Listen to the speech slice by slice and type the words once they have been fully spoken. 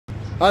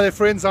Hi there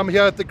friends, I'm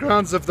here at the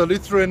grounds of the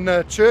Lutheran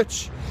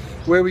Church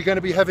where we're going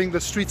to be having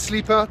the street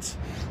sleep out.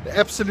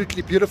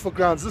 Absolutely beautiful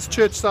grounds. This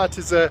church site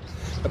is a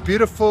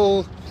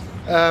beautiful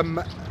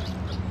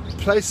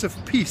place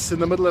of peace in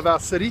the middle of our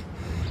city,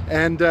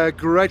 and a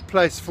great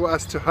place for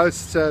us to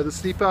host the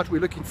sleep out.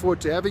 We're looking forward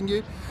to having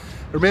you.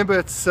 Remember,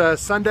 it's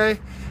Sunday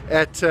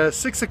at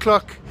 6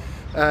 o'clock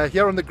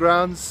here on the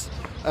grounds.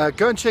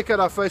 Go and check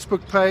out our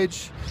Facebook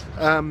page.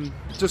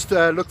 Just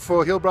look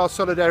for Hillbrow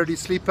Solidarity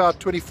Sleep Out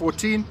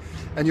 2014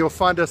 and you'll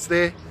find us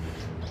there.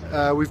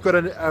 We've got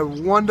a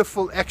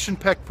wonderful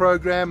action-packed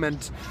program,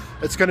 and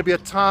it's going to be a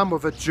time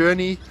of a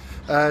journey,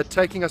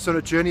 taking us on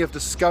a journey of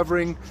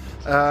discovering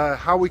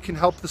how we can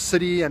help the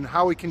city and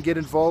how we can get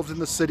involved in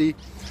the city.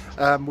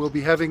 We'll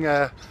be having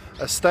a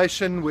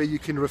station where you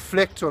can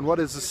reflect on what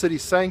is the city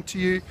saying to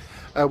you.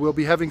 We'll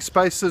be having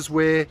spaces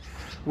where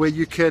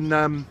you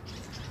can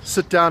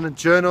sit down and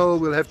journal.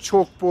 We'll have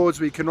chalkboards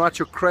where you can write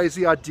your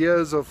crazy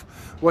ideas of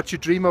what you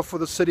dream of for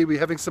the city. We're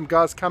having some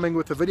guys coming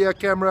with a video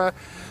camera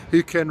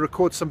who can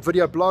record some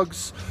video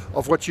blogs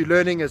of what you're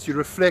learning as you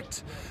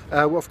reflect.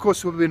 Of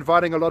course, we'll be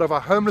inviting a lot of our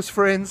homeless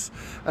friends.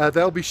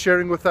 They'll be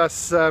sharing with us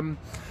some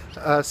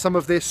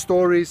of their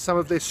stories, some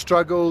of their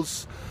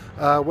struggles,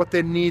 what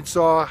their needs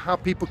are, how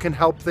people can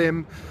help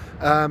them.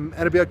 And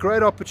it'll be a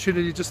great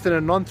opportunity, just in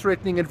a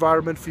non-threatening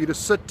environment, for you to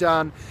sit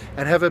down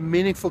and have a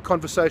meaningful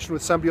conversation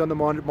with somebody on the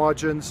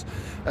margins,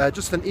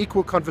 just an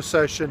equal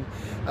conversation.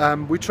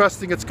 We're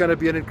trusting it's going to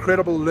be an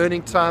incredible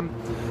learning time.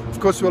 Of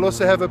course, we'll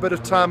also have a bit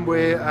of time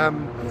where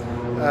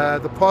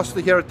the pastor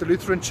here at the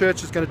Lutheran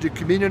Church is going to do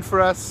communion for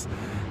us.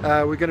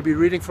 We're going to be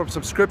reading from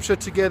some scripture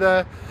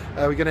together.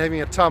 We're going to be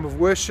having a time of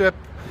worship.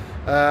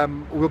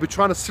 We'll be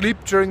trying to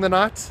sleep during the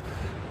night.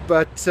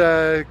 But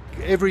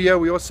every year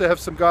we also have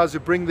some guys who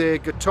bring their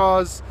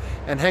guitars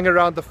and hang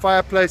around the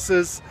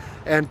fireplaces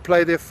and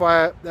play their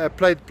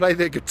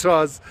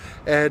guitars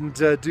and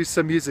do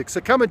some music. So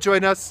come and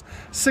join us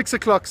 6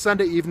 o'clock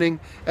Sunday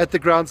evening at the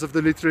grounds of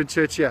the Lutheran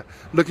Church here.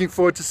 Looking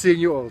forward to seeing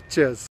you all. Cheers.